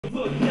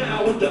Look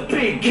now with the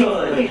big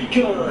gun.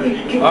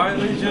 Alright,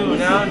 ladies and gentlemen,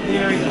 now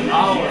nearing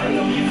our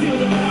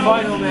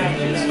final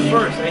matches.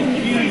 First, a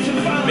huge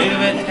main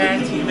event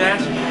tag team match.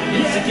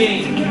 It's the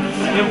game.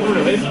 And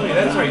Bruno,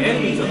 that's right,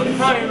 enemies of the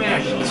prior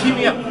match.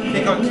 Teaming up,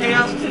 take on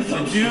Chaos, the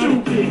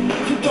Dude,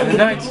 and the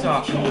Night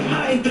Stalker.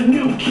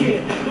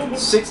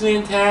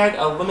 6-man tag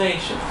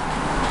elimination.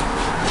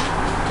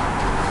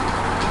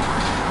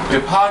 We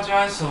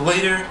apologize for the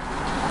later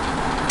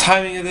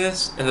timing of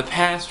this and the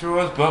past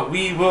draws, but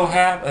we will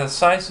have a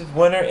decisive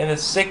winner in a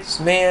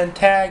 6-man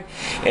tag,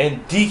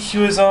 and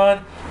DQ is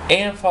on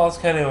and Falls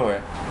County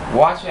over.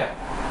 Watch out.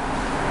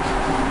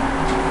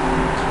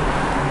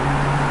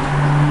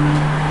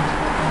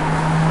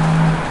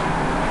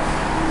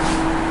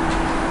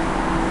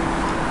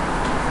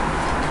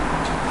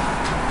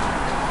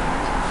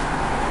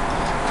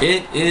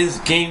 It is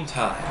game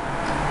time.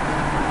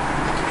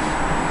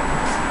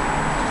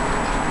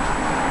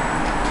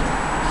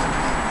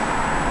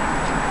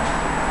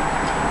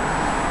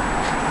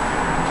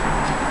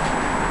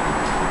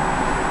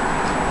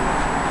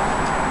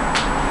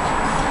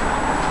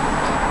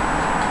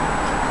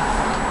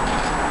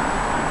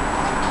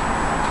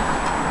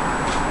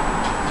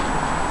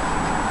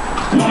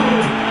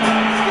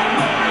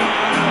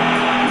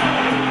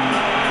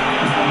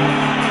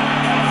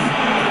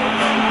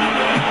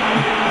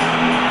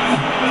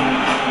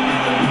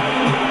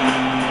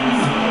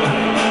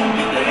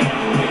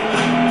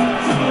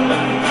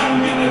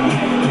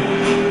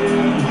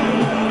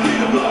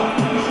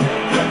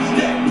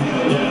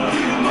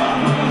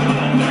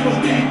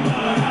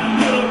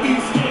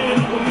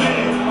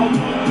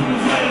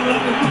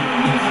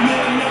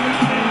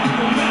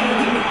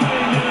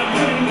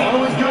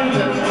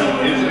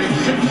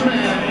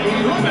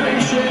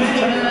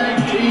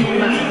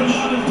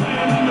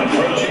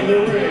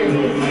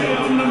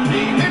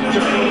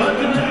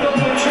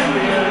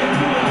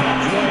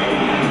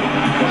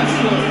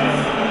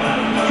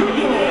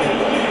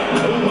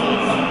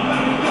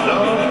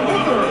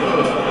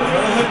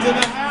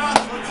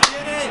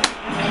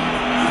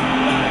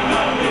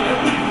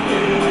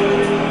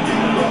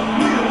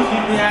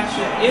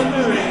 In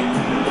the ring,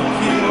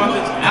 keeping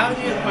weapons out of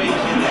the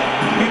equation,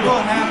 we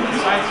will have a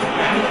decisive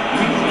match.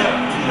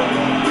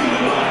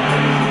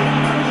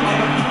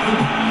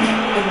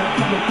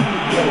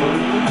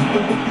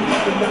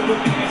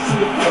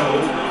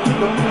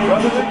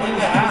 Brother in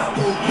the house.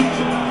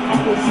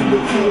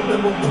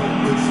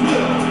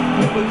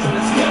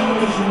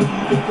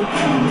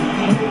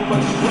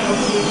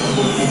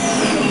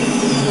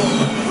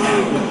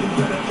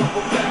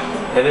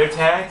 And their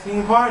tag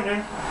team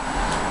partner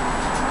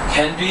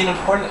can be an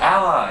important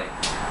ally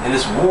in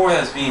this war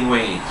that's being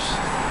waged.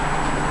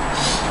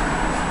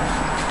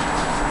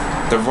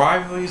 The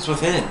rivalries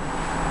within.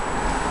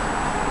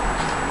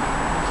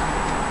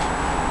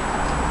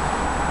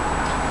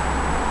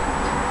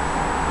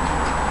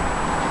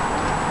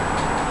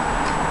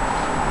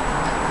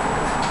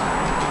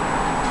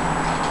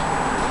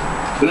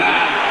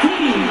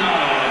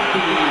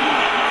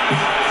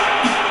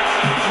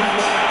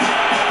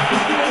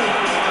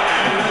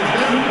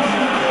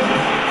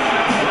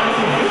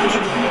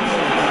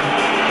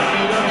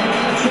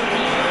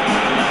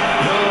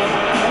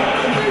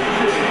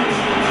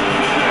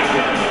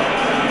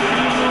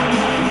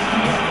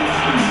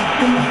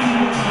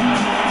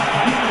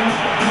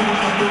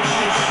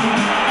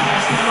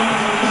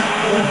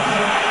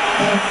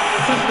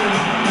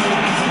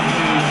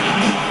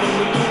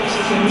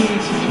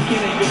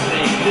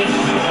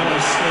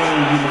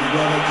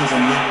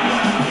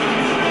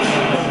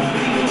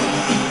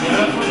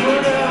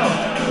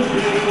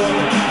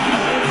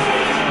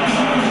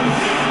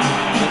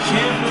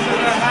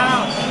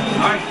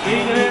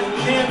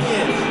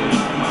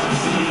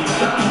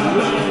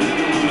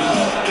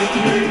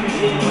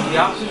 The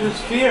opposition is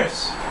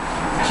fierce.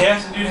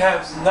 Chaos and Dude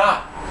has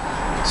not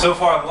so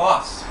far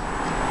lost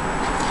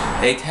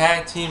a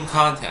tag team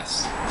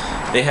contest.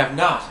 They have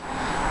not.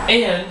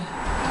 And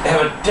they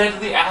have a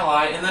deadly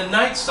ally in the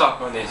Night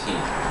Stalker on their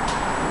team.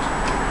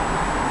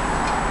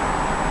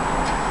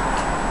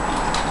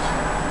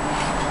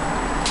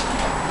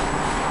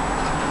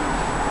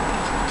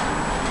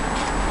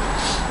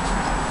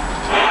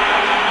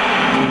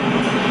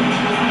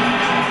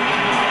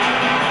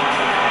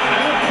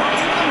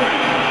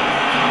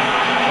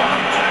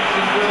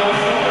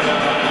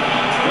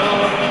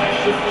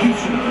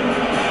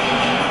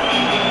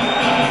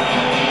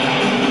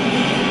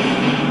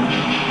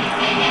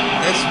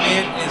 This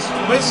man is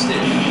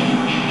twisted.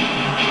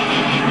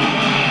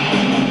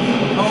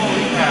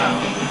 Holy cow.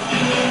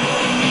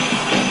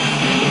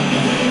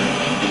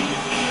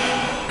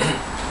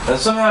 And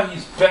somehow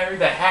he's buried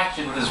the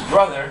hatchet with his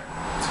brother,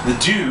 the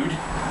Dude.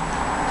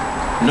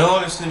 No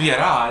longer going to be at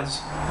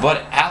odds,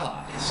 but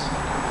allies.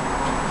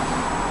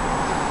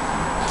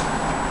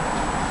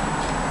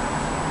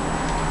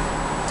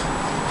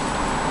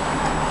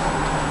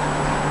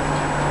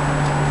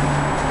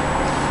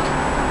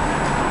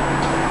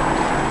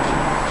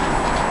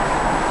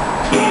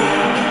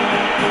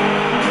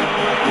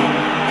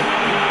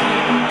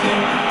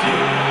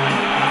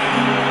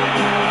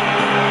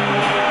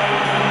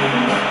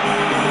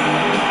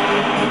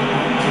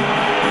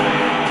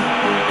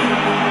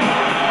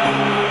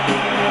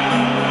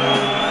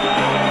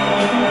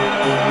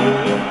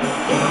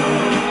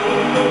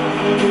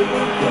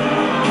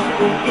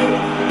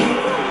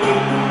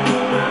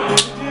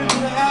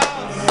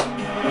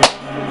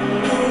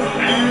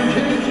 And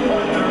his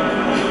partner,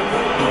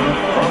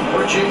 from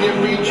Virginia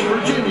Beach,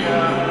 Virginia,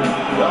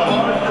 the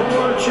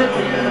hardcore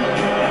champion,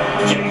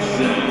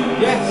 Jason.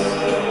 Yes.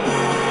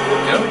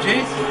 Go,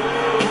 Jason.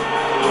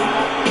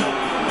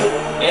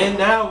 And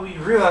now we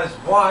realize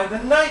why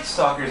the Night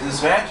Stalker is in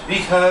this match,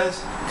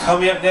 because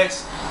coming up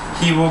next,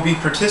 he will be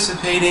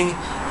participating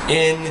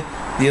in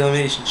the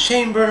Elimination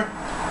Chamber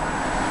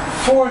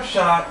for a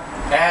shot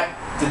at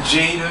the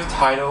JWF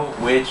title,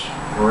 which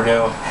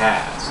Bruno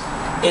has.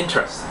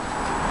 Interesting.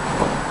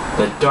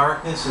 The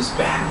darkness is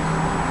back.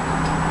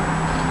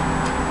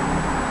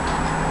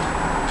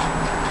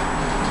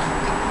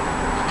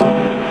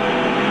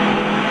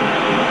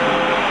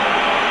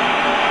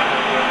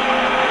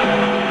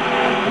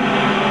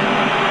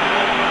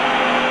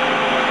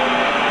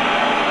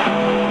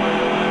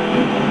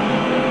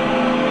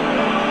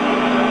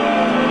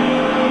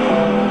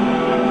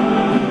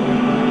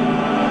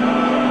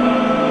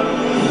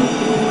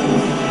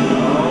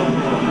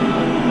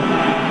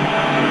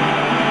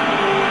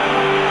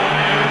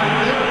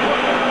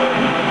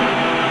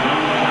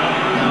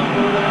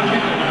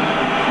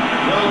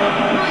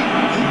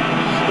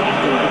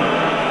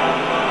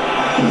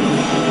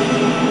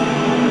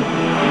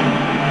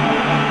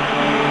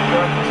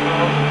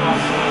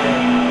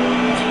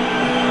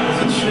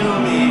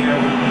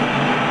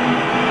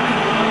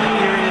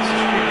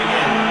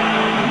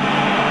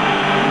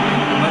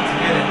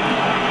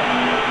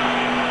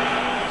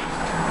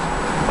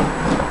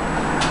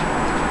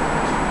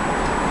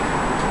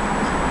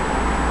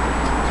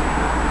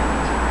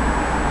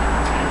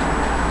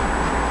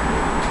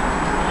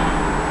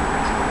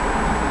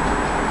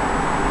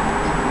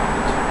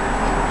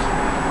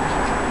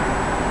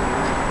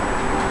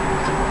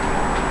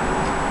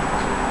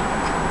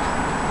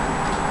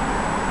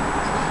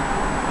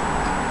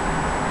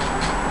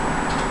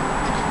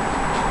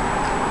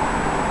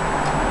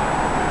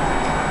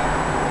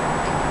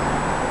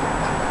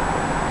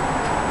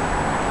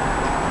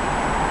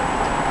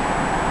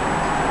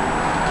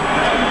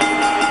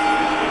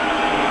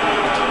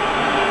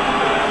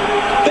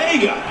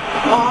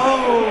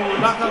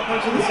 Knockout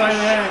punch to the side of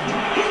the head.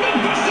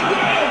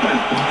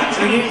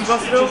 The game's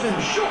busted open.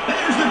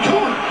 There's the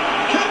corner.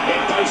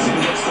 And Dyson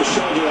gets the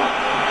shoulder up.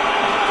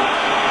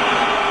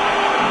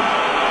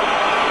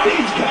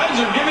 These guys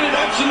are giving it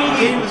absolutely.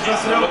 The game is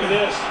busted open. Look at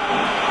this.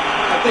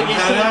 I think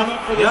he's setting him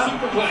up for the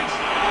superplex.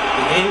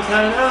 The game's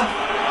not enough.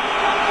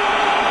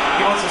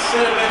 He wants to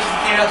set a match in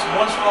chaos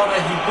once for all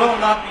that he will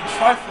not be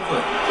trifled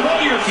with.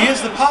 He has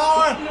the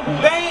power.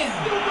 Bam!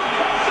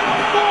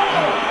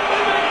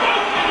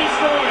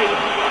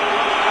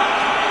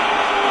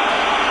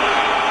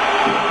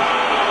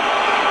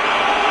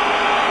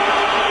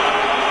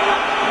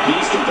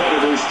 These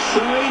competitors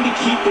trying to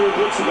keep their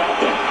wits about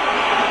them.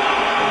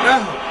 No.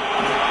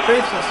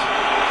 Faceless.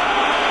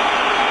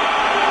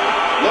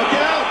 Look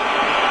out!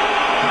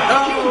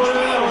 Oh, look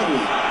at that one.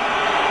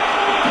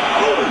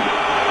 Oh.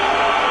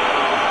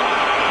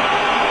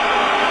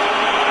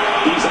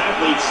 These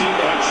athletes seem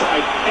to have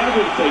tried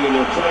everything in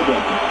their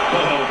playbook.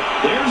 Oh,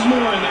 there's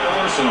more in their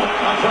arsenal.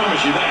 I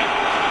promise you that.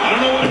 I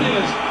don't know what it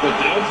is, but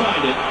they'll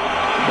find it.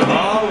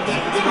 Oh,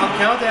 it's on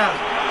countdown.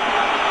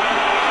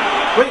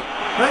 Wait.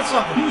 Night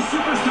Stalker. These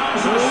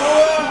superstars are so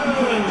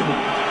unpredictable.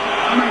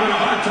 I'm having a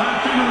hard time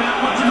figuring out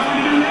what they're going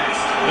to do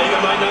next.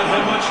 Mega might not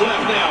have much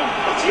left now.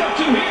 What's he up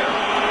to here?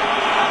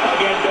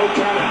 Again, no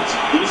countouts.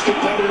 These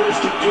competitors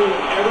can do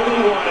whatever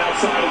they want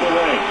outside of the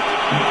ring.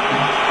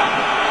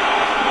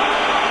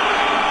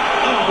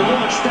 Oh,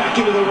 launched back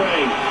into the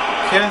ring.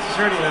 Chaos is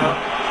ready now.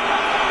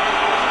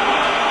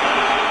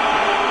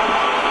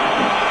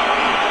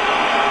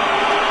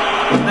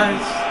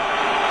 Nice.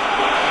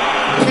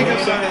 Kick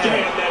us on the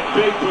head.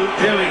 Big boot.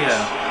 There we go.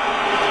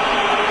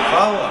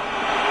 Follow up.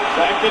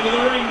 Back into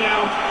the ring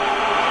now.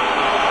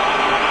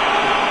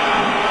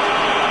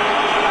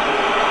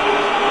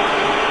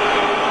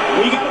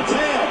 We got a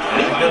tag.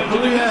 Good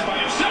Puya.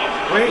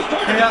 Wait,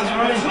 Chaos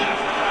running.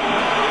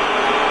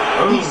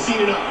 Oh. He's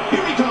seen it up.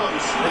 Here he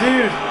comes.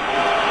 Dude.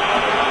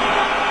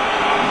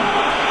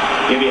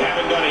 If you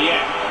haven't done it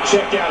yet,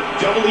 check out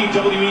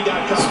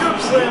WWE.com. Scoop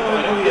slam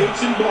on Puya.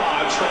 Updates and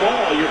blogs from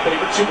all your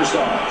favorite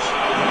superstars.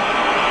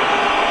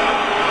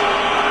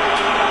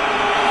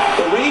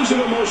 The range of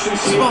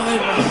emotions here.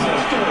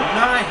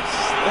 Nice.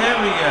 There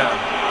we go.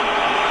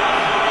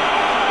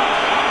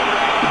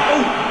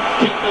 Oh,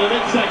 kick to the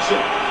midsection.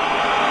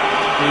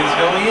 He's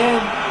going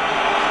in.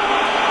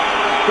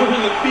 We're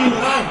in the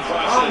feeling out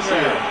process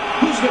here.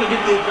 Who's going to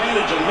get the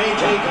advantage and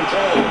maintain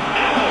control?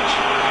 Ouch.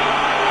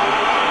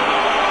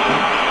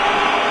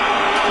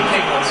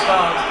 Taking on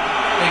stops.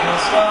 Taking on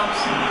stops.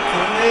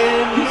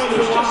 You know,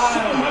 there's just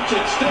so much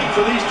at stake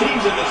for these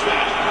teams in this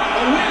match.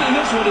 A win in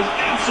this one is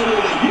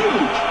absolutely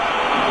huge.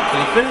 Can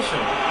he finish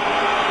him?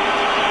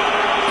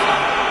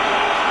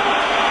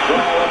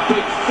 Well, a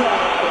big fall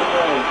out of the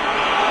way.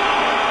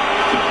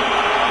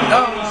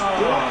 Oh, he's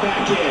brought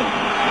back in.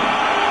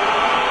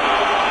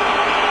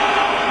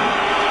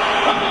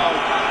 Uh-oh.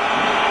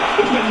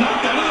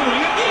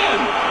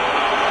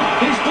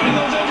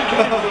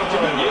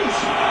 ultimate use.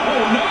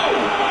 Oh no!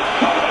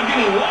 How about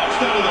getting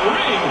launched out of the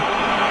ring?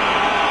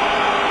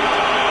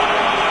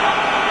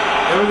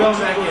 There we go,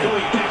 Looks like back we're in.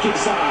 going back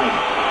inside.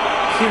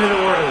 Keep it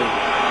orderly.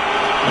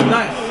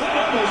 Nice. Oh, that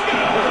almost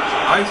got hurt.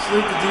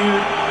 Isolate the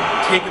dude.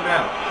 Take him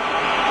out.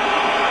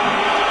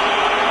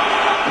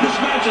 This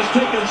match has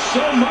taken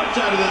so much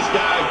out of this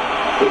guy.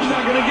 He's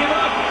not going to give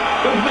up.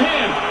 But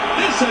man,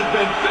 this has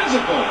been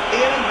physical.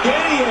 And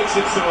again he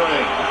exits the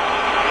ring.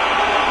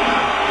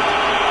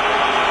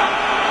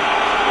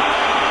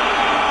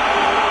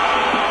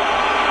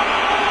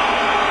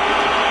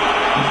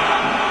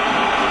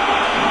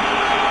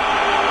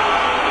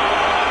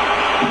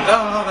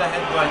 Oh, the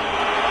headbutt.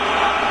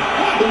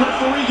 The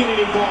referee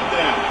getting involved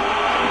now.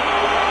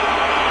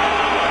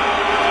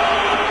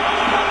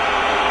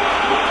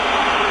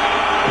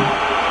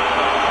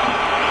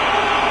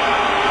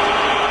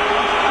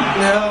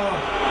 No.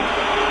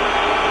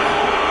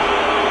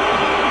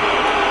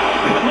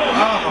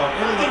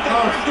 I think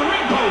that hurt the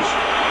ring post.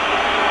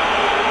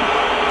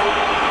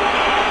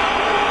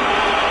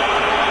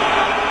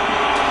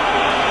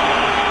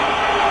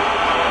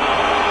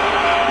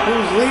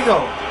 Who's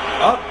legal?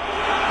 Up.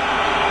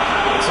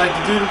 Looks like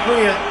the dude in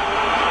Puya.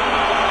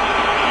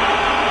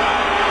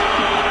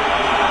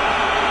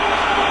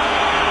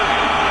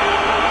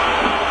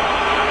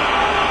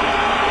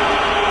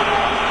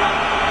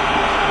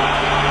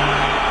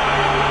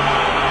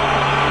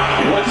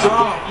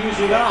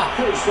 Using that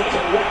post as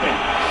a weapon.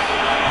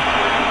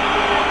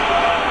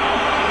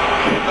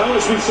 Oh,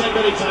 as we've said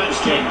many times,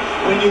 King,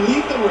 when you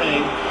leave the ring,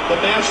 the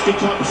match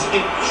becomes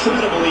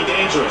incredibly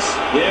dangerous.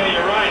 Yeah,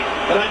 you're right.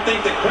 And I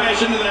think the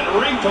crash into that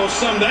ring post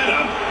summed that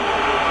up.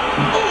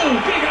 Oh,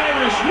 big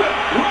Irish whip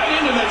right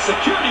into that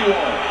security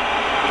wall.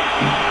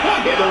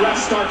 And the ref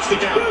starts to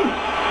count.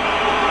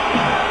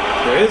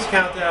 There is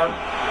countdown.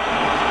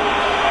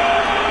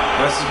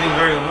 Wes is being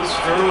very loose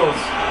with the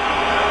rules.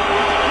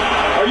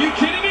 Are you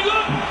kidding me?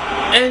 Look!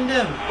 End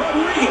him!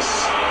 Rodriguez!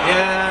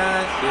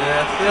 Yes,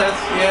 yes, yes,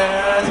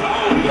 yes!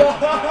 Oh,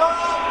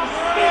 God!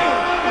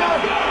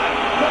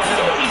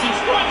 He's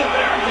destroyed the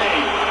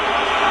barricade!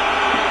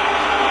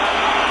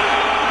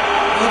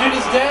 The dude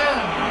is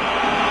down.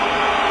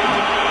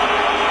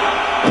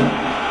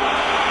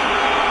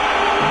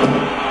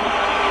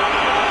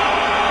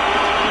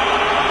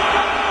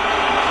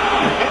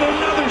 And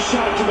another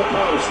shot to the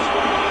post.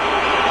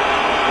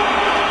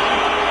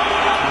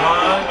 Come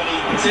on.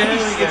 There we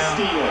Takes go. the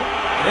steal.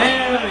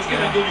 There we That's go.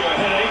 gonna give you a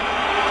headache.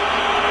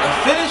 Now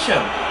finish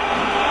him.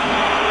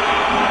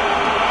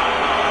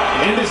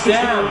 And this is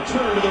down. gonna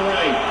return to the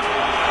ring.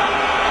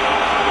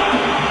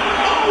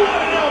 Oh,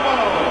 what an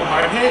elbow!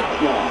 Hard hit.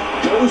 Outlaw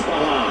goes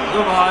behind.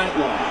 Go behind.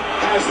 Outlaw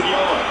has the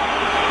arm.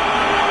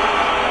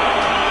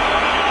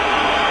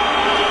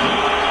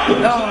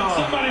 No.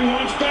 Somebody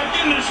wants back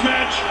in this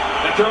match.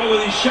 After all of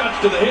these shots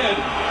to the head,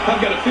 I've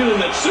got a feeling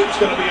that Soup's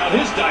going to be on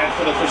his diet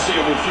for the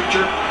foreseeable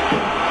future.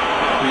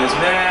 He is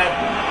mad.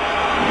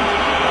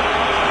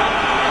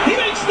 He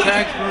makes the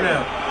Tags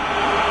Bruno.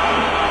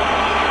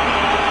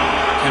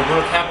 Can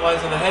Bruno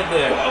capitalize on the head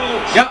there?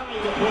 Oh, Yep. trying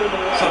to put him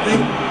away. Something.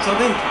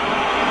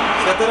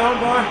 He's got that arm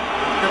bar.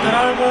 Got that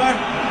arm bar.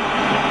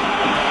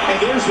 And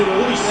there's the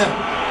release. Yeah.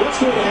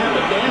 What's going to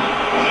happen now?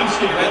 I'm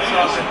scared to Red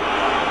ask. Stalker.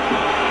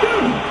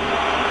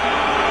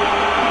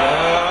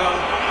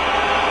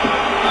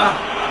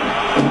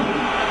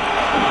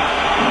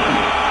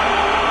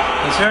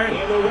 He's hurt.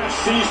 And the ref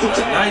sees the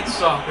tag. Night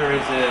Stalker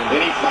is in.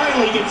 And he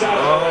finally gets out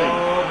of the ring.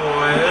 Oh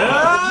boy.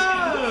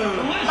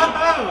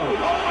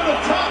 Over the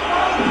top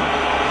rope.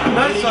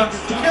 Night And he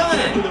Stalker's gets killing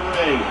back it. to the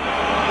ring.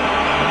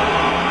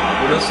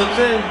 Bruno slips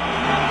in.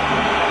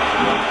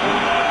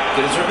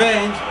 Get his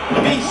revenge.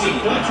 BC.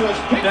 Suplex was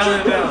picture Belly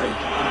to belly. perfect.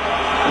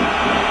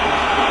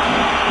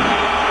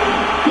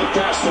 Look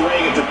past the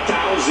ring at the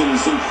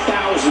thousands and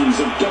thousands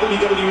of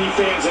WWE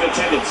fans in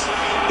attendance.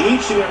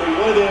 Each and every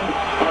one of them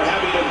are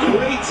having a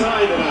great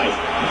time tonight.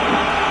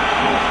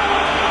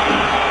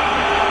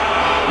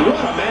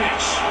 What a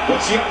match.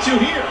 What's he up to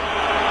here?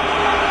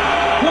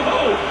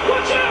 Whoa,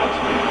 watch out!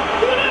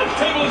 The announce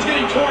table is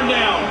getting torn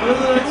down. What is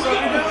the Night Here we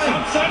Stalker go, doing?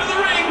 outside of the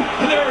ring.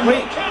 And there are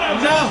Wait, no countouts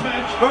in no. this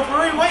match.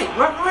 Referee, wait.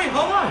 Referee,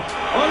 hold on.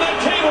 On that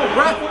table,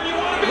 Ref. where you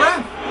want to be.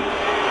 Ref.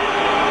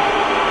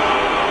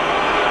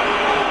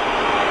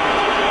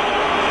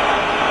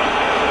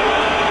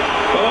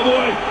 Oh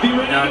boy, be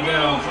ready No, to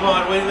no. move. Come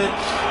on, wait a minute.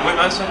 Wait,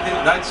 Night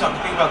Stalker,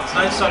 think about this.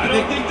 Night Stalker, I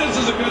don't think this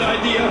is a good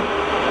idea.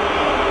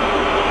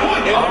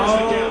 And there's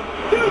the count.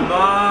 Oh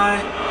my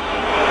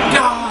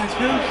God!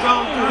 Who's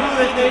gone through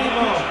the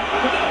table?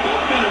 But now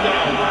both men are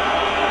down.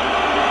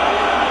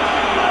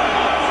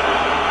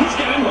 He's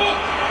got him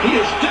hooked. He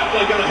is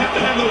definitely going to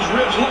have those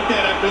ribs looked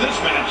at after this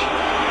match.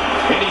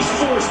 And he's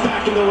forced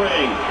back in the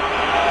ring.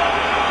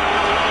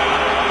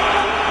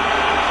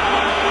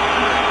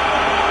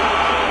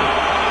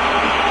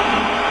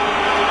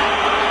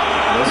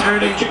 What's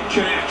hurting? The kick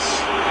connects.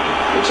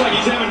 Looks like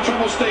he's having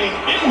trouble staying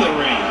in the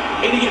ring.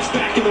 And he gets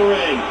back in the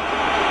ring.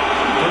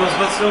 Bruno's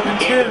what's open And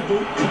too. the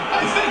boot.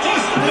 I think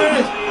he's There it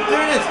is.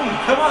 There it is.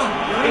 Come on.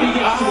 And he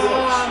gets to the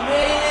ropes. Man.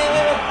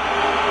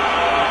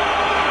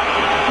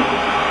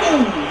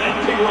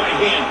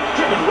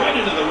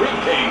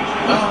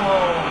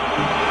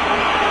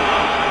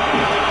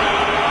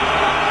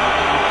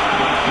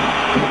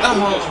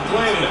 Just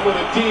planted it with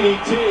a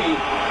DDT.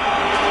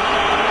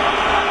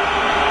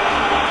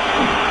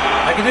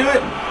 I can do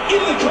it.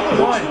 Into the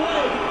cover. 1,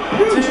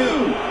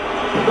 2,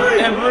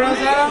 3. And Bruno's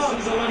out.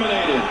 Is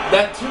eliminated.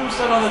 That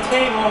tombstone on the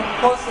table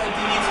plus that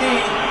DDT.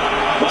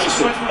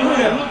 Bison.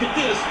 Look at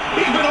this.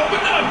 He's been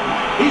opened up.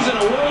 He's in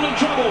a world of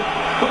trouble.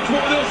 Much more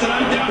of this, and I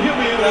doubt he'll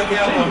be able to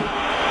continue.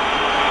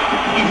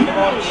 You hear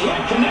how his leg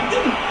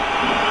connected?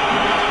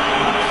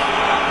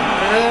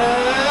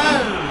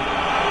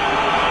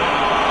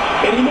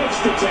 And he makes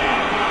the tag.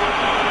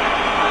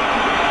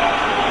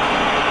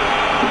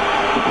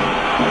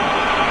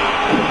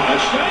 A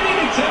shining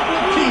example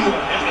of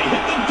teamwork as they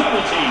hit the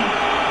double team.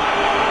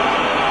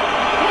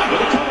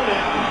 With a cover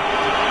now.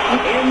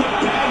 And the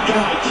bad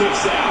guy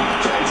kicks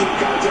out. Tag team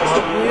contest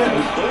underway.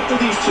 Both of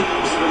these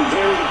teams have been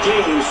very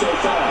game so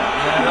far.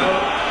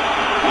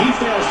 He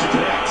fails to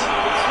connect.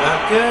 It's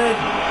not good.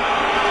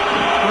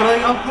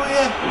 I'll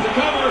Puya. There's a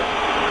cover.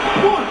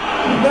 1.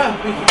 No,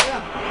 we can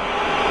go.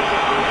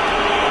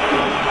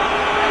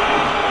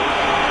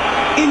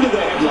 Into the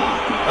headlock.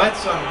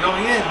 That's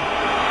going in.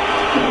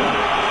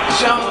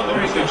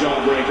 There's the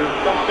jawbreaker.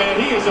 Oh man,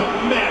 he is a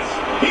mess.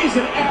 He's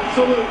an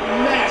absolute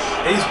mess.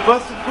 He's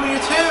busted Puya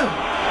too.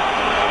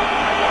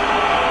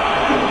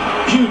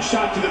 Huge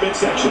shot to the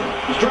midsection.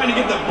 He's trying to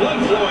get the blood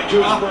flowing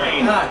to his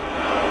brain. God.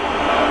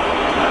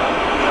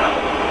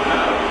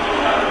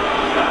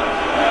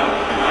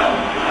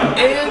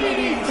 And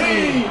DDT.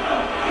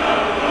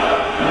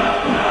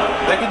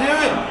 They can do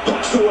it.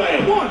 Punched away.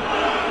 1.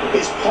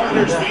 His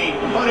partner's being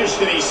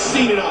punished and he's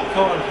seen it up.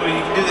 Come on, Puya,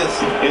 you can do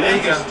this. And there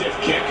you go. A stiff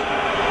kick.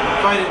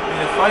 Fight it,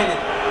 man. Fight it.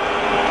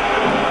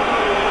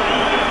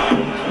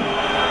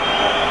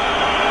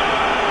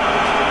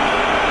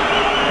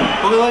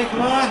 Puya,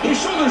 come on. His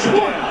shoulders are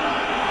down.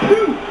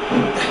 2.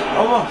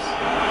 Almost.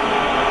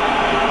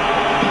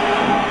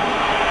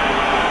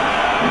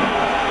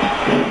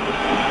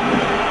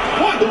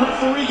 The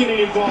referee getting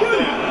involved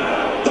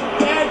now. The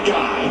bad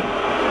guy.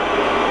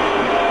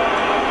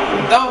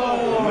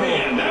 Oh,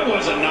 man, that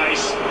wasn't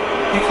nice.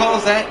 He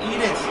calls that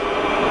eat it.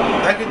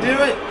 I could do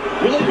it.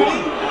 Really,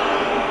 Bruno?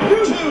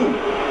 2.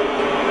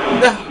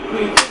 No,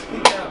 Puya, just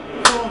kick out.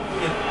 Come on,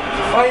 Puya.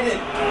 Fight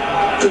it.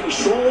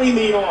 Controlling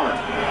the arm.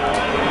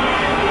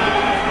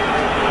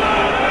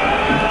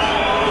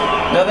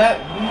 Now that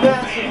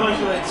massive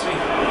martial leg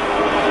sweep.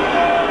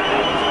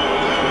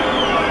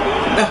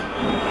 No,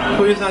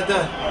 Puya's not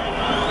done.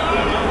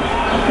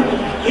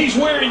 He's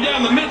wearing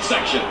down the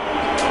midsection.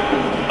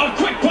 A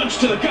quick punch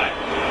to the gut.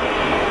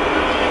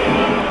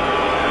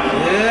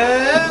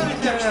 Yeah,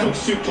 Textbook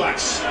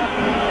suplex.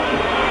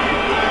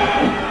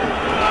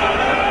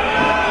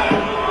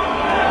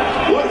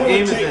 What will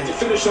it take to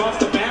finish off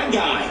the bad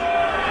guy?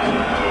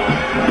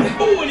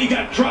 Oh, and he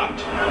got dropped.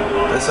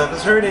 That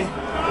sucker's hurting.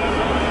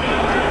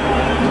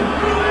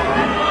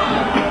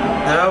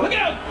 No. Look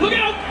out! Look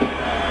out!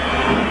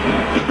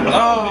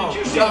 Oh,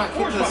 God,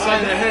 kick to the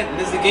side of the head. And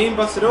is the game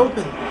busted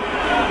open?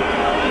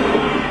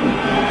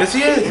 Yes,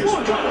 he is.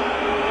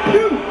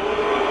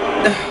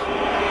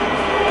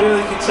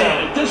 Really kicks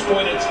out. At this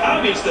point, it's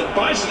obvious that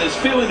Bison is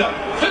feeling the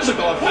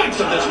physical effects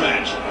of this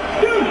match.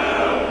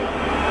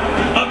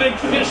 A big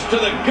fist to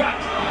the gut.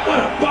 What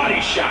a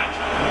body shot.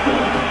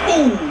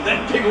 Ooh,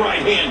 that big right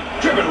hand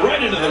driven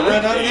right into the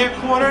right out of their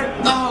corner.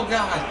 Oh,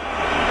 God.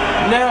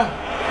 No.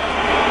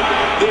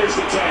 There's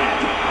the tag.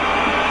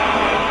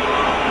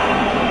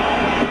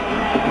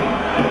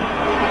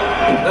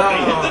 They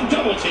hit the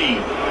double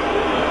team.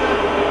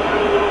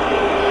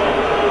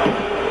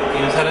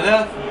 Game's had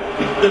enough.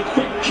 The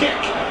quick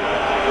kick.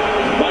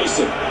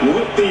 Bison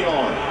with the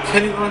arm.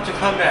 Can he launch a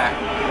comeback?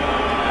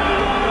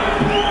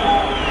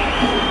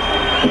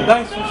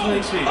 Nice for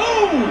Flex Sweep.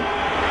 Oh!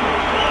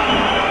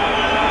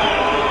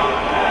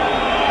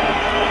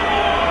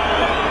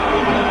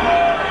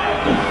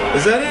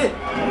 Is that it?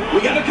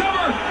 We got a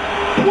cover.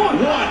 1.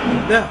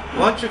 No,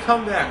 launch your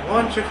comeback.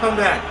 Launch your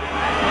comeback.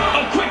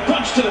 A quick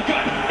punch to the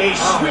gut. A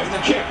swift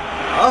kick.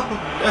 Oh,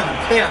 no,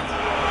 can't.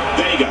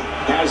 Vega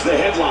has the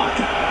headlock.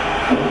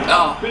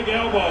 Oh. Big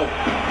elbow.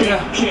 Big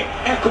kick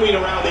echoing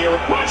around the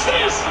arena. Watch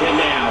this. And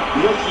now,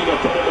 looking to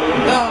put him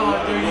away. Oh,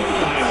 there he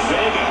is.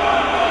 Vega.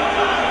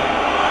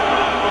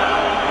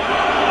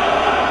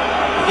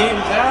 The game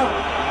is out.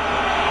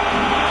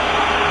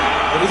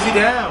 Or is he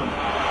down?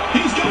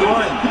 He's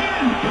going.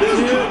 1,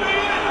 2.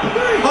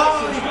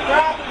 Holy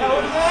crap, how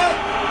was that?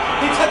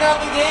 He took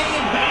out the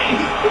game. Hey,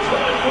 he's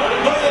going for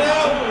it. Look it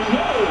out. Oh,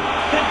 no.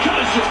 That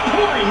cut is just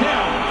pouring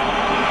now.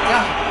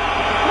 God.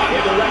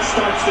 And the rest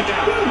starts to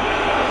count.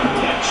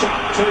 That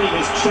chop turning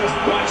his chest.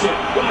 Watch it.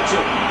 Watch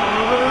it.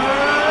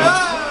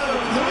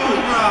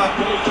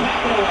 Can he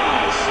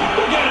capitalize?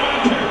 Look at him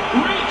out there.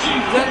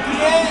 Reaching. That's the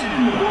end.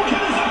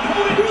 Can his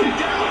opponent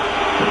kick out?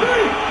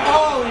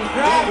 Holy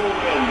crap. Vega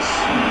wins.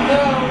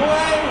 No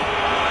way.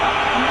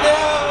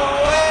 No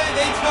way.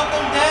 They took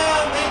him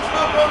down. They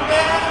took him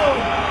down.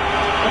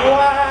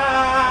 Wow.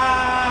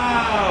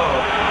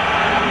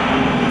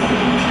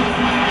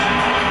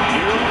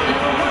 Here are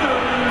your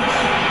winners.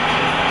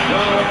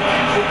 The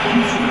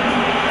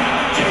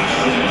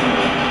Jason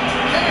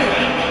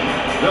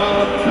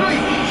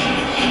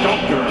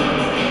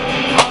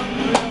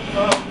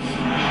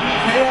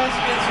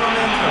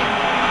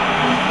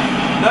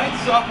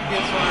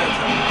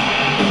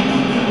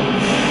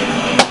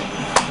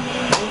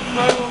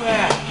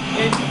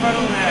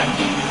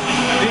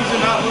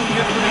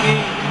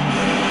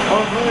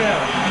Puya.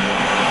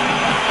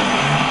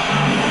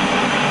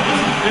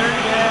 This is very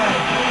bad.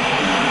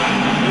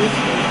 This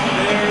is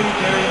very,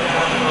 very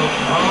bad, folks.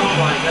 Oh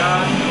my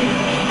God.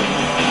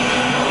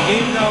 The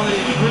game got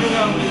eliminated. Bruno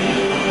got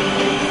eliminated.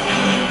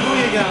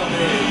 Puya got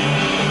eliminated.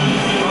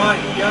 My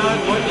God,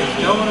 what is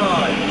going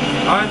on?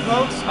 Alright,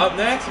 folks, up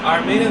next,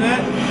 our main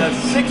event, the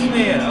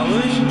 6-man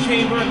Elimination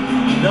Chamber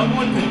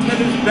 #1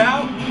 contenders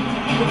bout.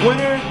 The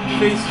winner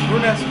faces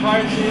Bruno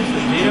Surprises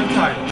the JWF title.